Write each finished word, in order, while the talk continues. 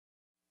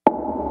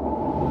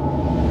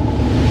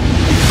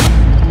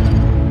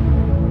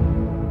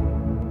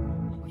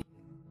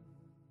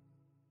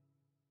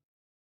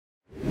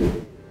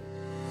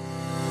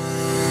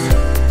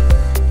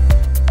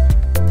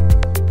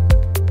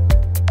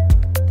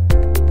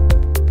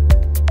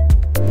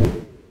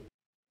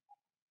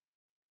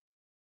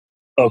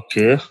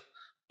Okay.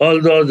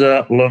 Although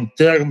the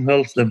long-term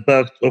health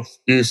impact of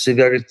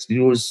e-cigarette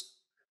use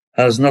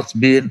has not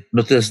been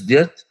noticed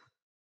yet,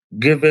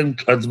 giving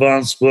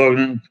advance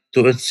warning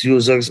to its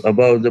users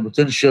about the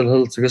potential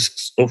health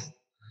risks of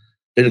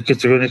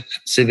electronic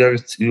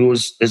cigarette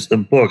use is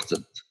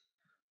important.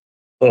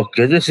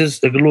 Okay, this is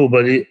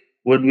globally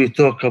when we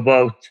talk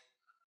about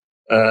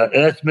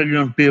 8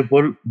 million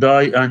people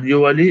die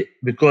annually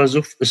because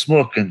of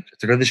smoking,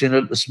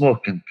 traditional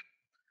smoking,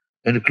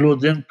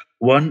 including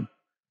 1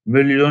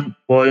 million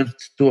point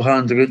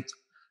 200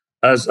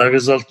 as a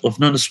result of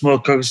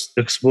non-smokers'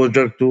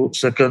 exposure to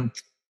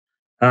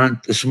second-hand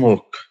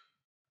smoke.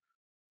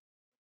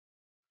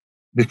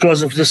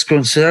 Because of this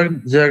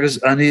concern, there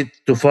is a need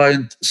to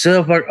find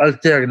safer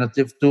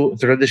alternative to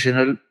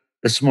traditional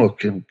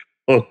smoking.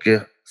 Okay,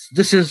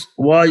 this is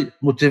why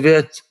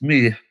motivate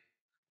me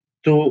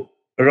to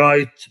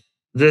write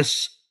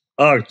this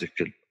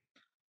article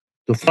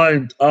to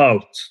find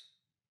out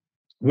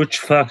which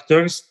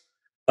factors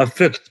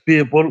affect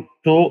people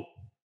to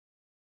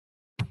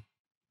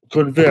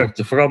convert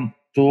from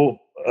to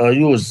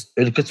use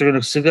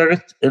electronic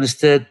cigarette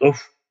instead of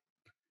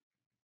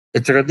a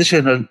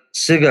traditional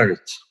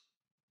cigarette.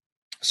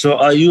 So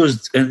I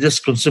used in this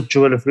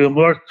conceptual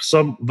framework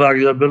some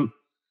variable.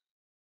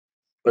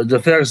 The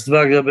first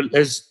variable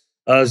is,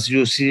 as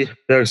you see,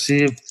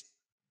 perceived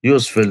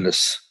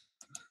usefulness.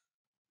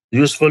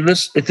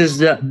 Usefulness, it is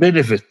the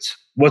benefit.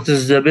 What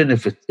is the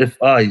benefit if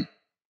I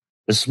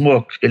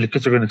smoke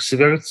electronic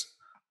cigarettes?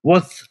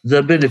 What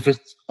the benefit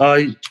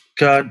I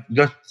can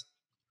get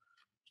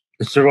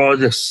through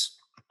this?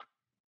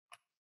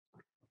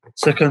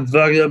 Second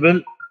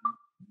variable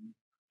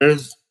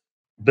is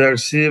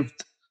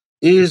perceived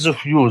ease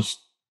of use.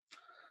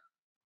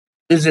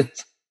 Is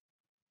it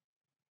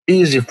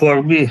easy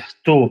for me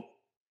to,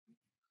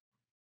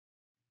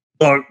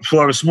 or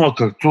for a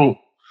smoker to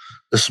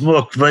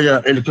smoke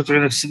via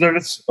electronic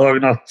cigarettes or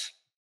not?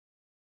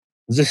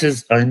 This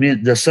is, I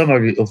mean, the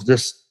summary of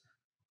this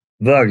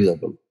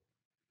variable.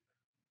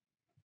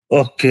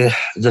 Okay,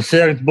 the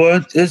third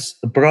point is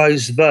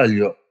price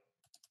value,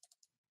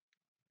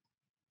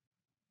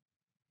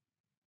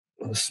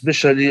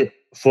 especially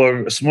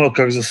for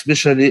smokers,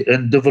 especially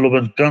in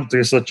developing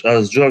countries such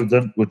as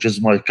Jordan, which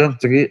is my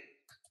country.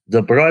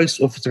 The price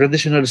of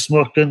traditional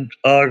smoking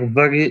are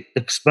very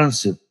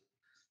expensive.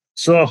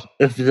 So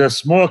if the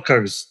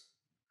smokers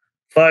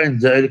find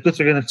the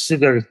electronic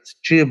cigarette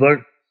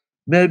cheaper,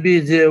 maybe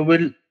they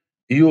will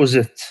use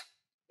it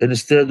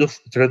instead of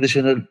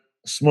traditional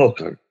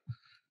smoker.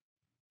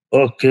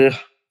 Okay.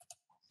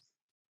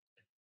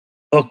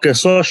 Okay,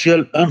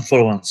 social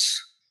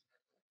influence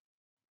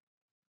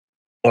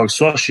or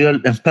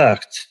social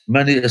impact.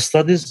 Many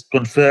studies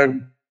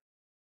confirm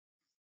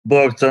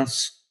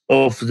importance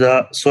of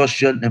the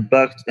social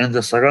impact in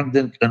the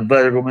surrounding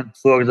environment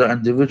for the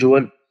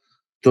individual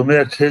to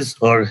make his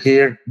or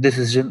her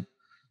decision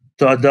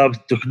to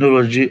adopt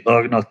technology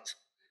or not.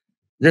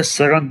 This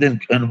surrounding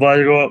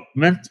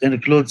environment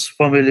includes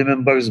family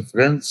members,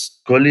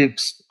 friends,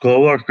 colleagues,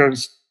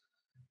 co-workers,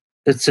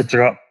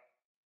 etc.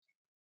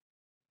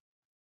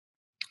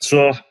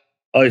 So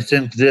I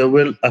think they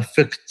will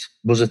affect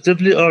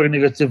positively or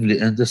negatively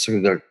in this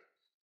regard.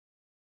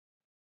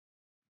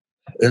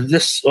 In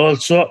this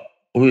also,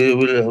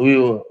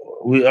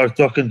 we are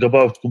talking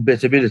about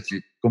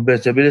compatibility.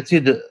 Compatibility,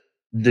 the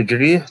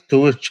degree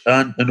to which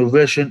an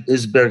innovation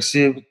is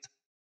perceived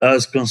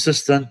as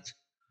consistent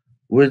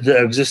with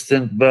the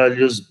existing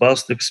values,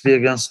 past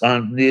experience,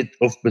 and need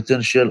of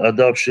potential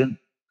adoption.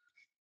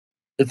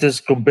 It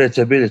is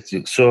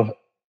compatibility. So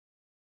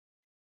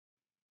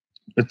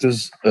it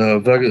is a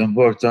very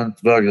important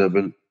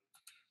variable.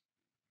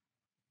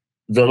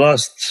 The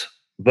last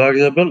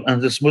variable in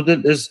this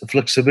model is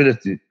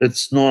flexibility.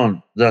 It's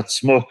known that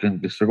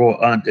smoking through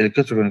an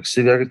electronic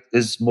cigarette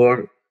is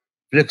more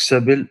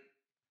flexible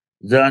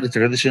than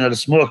traditional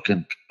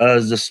smoking,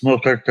 as the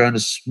smoker can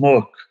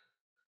smoke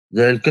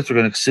the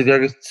electronic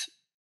cigarette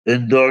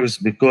indoors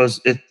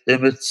because it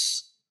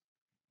emits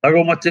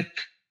aromatic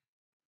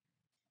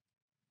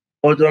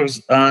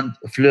odors and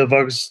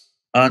flavors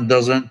and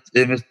doesn't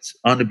emit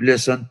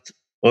unpleasant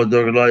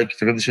odor like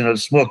traditional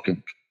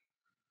smoking.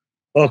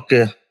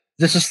 Okay,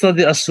 this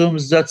study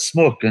assumes that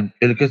smoking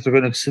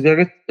electronic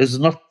cigarette is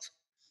not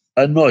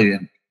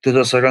annoying to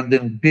the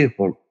surrounding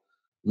people.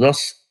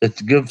 Thus,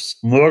 it gives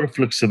more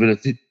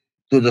flexibility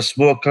to the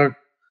smoker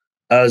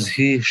as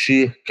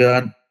she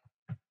can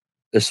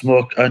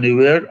smoke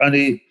anywhere,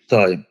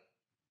 anytime.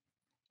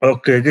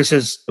 Okay, this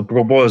is a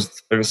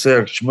proposed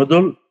research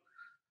model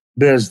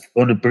based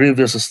on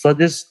previous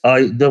studies.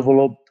 I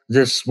developed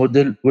this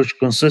model, which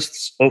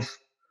consists of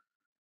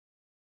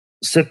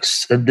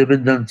 6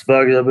 independent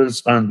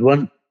variables and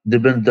 1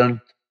 dependent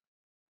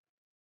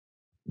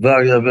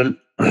variable.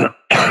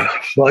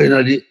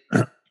 Finally,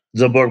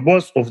 the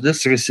purpose of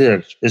this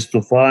research is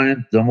to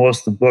find the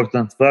most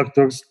important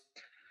factors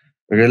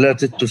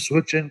related to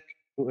switching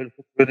to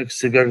electronic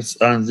cigarettes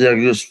and their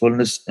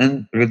usefulness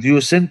in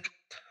reducing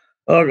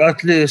or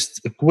at least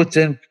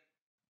quitting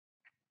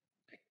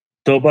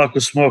tobacco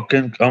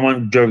smoking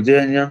among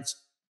Jordanians.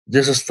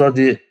 This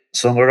study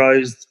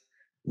summarized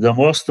the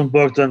most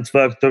important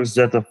factors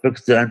that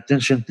affect the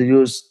intention to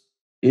use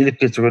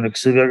electronic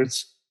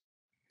cigarettes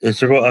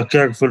through a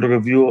careful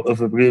review of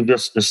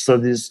previous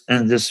studies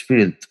in this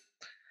field.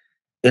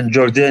 In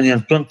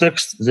Jordanian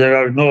context, there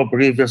are no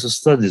previous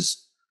studies.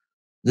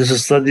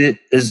 This study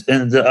is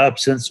in the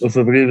absence of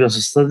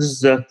previous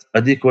studies that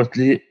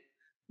adequately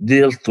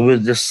dealt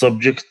with this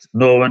subject,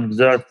 knowing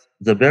that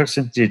the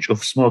percentage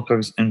of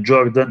smokers in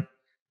Jordan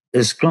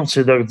is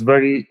considered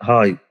very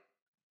high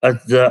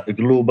at the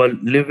global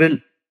level.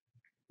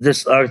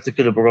 This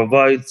article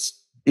provides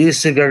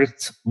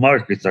e-cigarette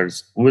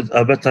marketers with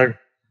a better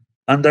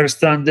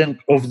understanding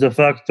of the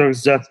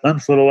factors that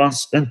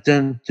influence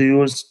intent to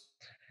use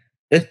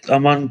it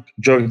among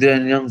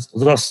Jordanians.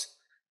 Thus,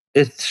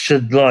 it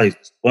shed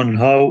light on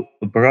how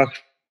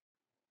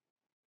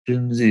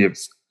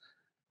practitioners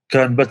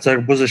can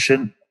better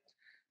position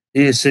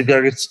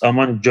e-cigarettes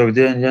among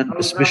Jordanian,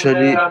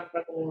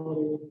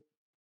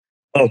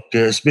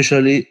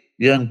 especially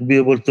young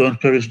people to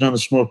encourage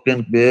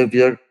non-smoking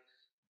behavior.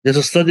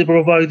 This study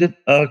provided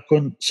a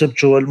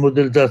conceptual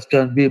model that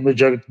can be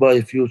measured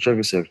by future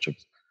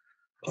researchers.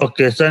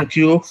 Okay, thank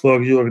you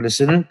for your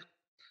listening.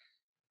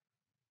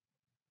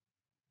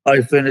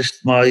 I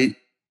finished my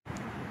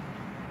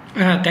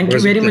Thank you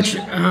very much.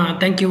 presentation.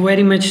 Thank you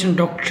very much,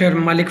 Dr.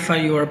 Malik, for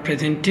your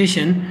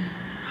presentation.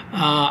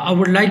 I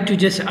would like to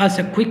just ask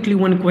a quickly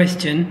one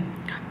question.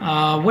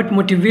 What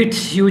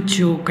motivates you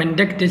to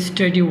conduct this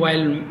study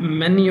while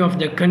many of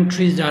the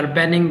countries are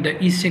banning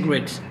the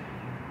e-cigarettes?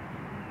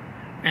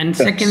 And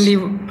secondly,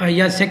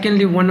 Yes.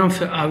 secondly, one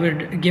of I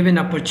would give an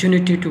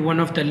opportunity to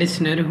one of the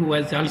listener who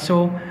has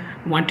also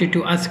wanted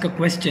to ask a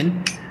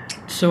question.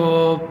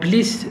 So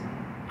please,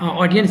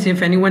 audience,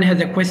 if anyone has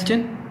a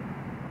question,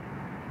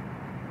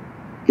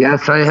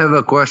 Yes, I have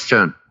a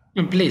question.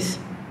 please.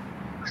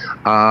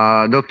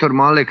 Dr.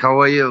 Malik, how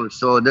are you?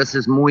 So this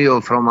is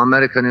Muyo from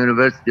American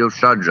University of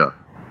Sharjah.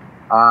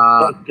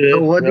 Okay,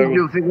 So what did very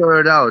you figure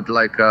it out?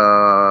 Like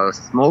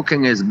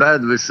smoking is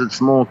bad, we should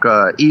smoke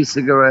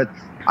e-cigarette.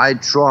 I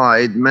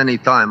tried many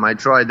times. I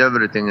tried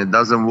everything. It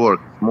doesn't work.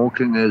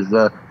 Smoking is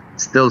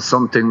still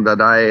something that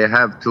I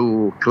have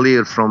to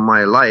clear from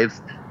my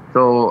life.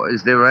 So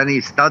is there any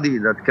study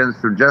that can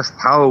suggest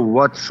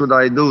what should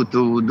I do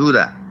to do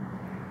that?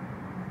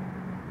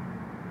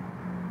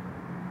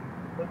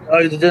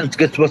 I didn't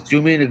get what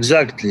you mean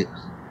exactly.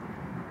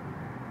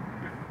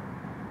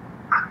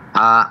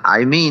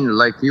 I mean,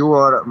 like you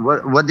are.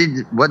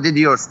 What did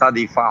your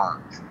study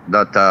found?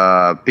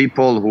 That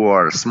people who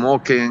are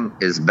smoking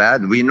is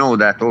bad. We know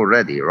that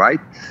already, right?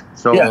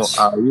 So Yes.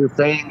 you're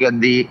saying that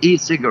the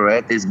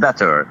e-cigarette is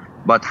better,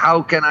 but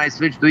how can I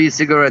switch to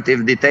e-cigarette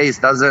if the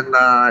taste doesn't?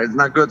 It's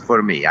not good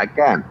for me. I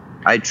can't.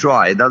 I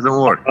try. It doesn't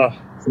work.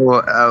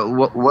 So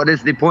what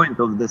is the point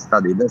of this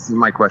study? This is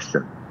my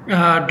question.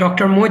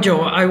 Dr.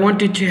 Mojo, I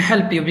wanted to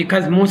help you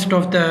because most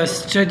of the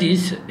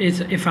studies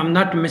is, if I'm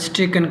not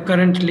mistaken,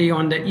 currently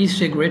on the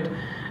e-cigarette,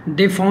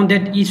 they found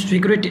that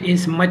e-cigarette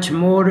is much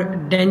more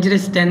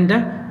dangerous than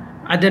the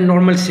other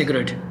normal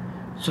cigarette.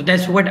 So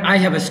that's what I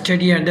have a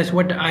study and that's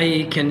what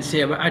I can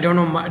say. I don't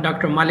know,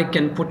 Dr. Malik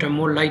can put a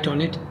more light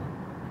on it.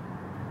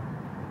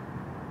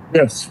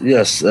 Yes.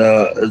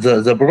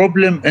 The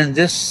problem in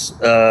this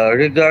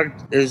regard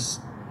is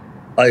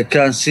I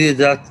can see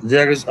that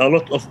there is a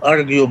lot of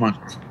argument.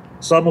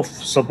 Some of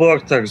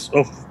supporters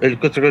of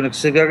electronic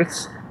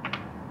cigarettes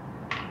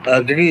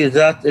agree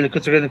that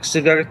electronic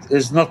cigarette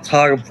is not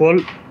harmful,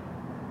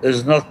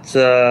 is not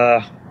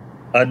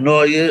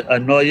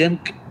annoying,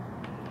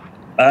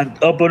 and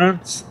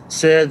opponents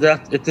say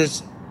that it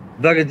is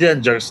very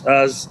dangerous,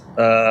 as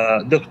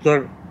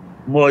Dr.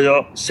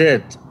 Moyo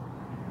said.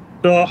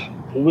 So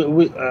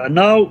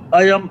now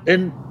I am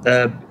in.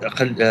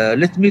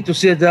 Let me to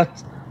say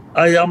that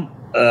I am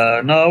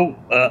now.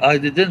 I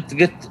didn't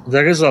get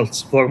the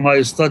results for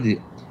my study,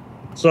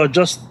 so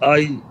just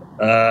I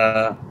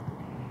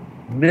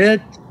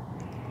made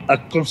a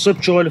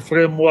conceptual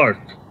framework,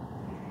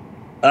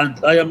 and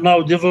I am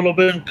now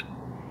developing.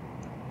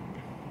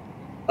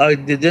 I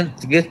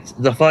didn't get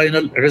the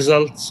final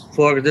results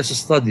for this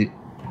study.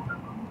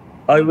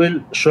 I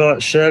will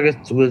share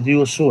it with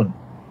you soon.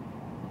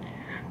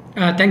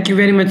 Thank you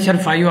very much, sir,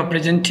 for your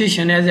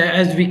presentation.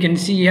 As we can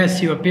see,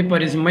 yes, your paper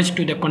is much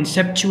to the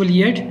conceptual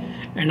yet,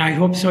 and I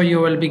hope so you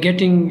will be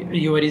getting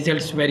your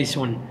results very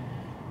soon.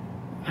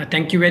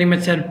 Thank you very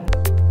much, sir.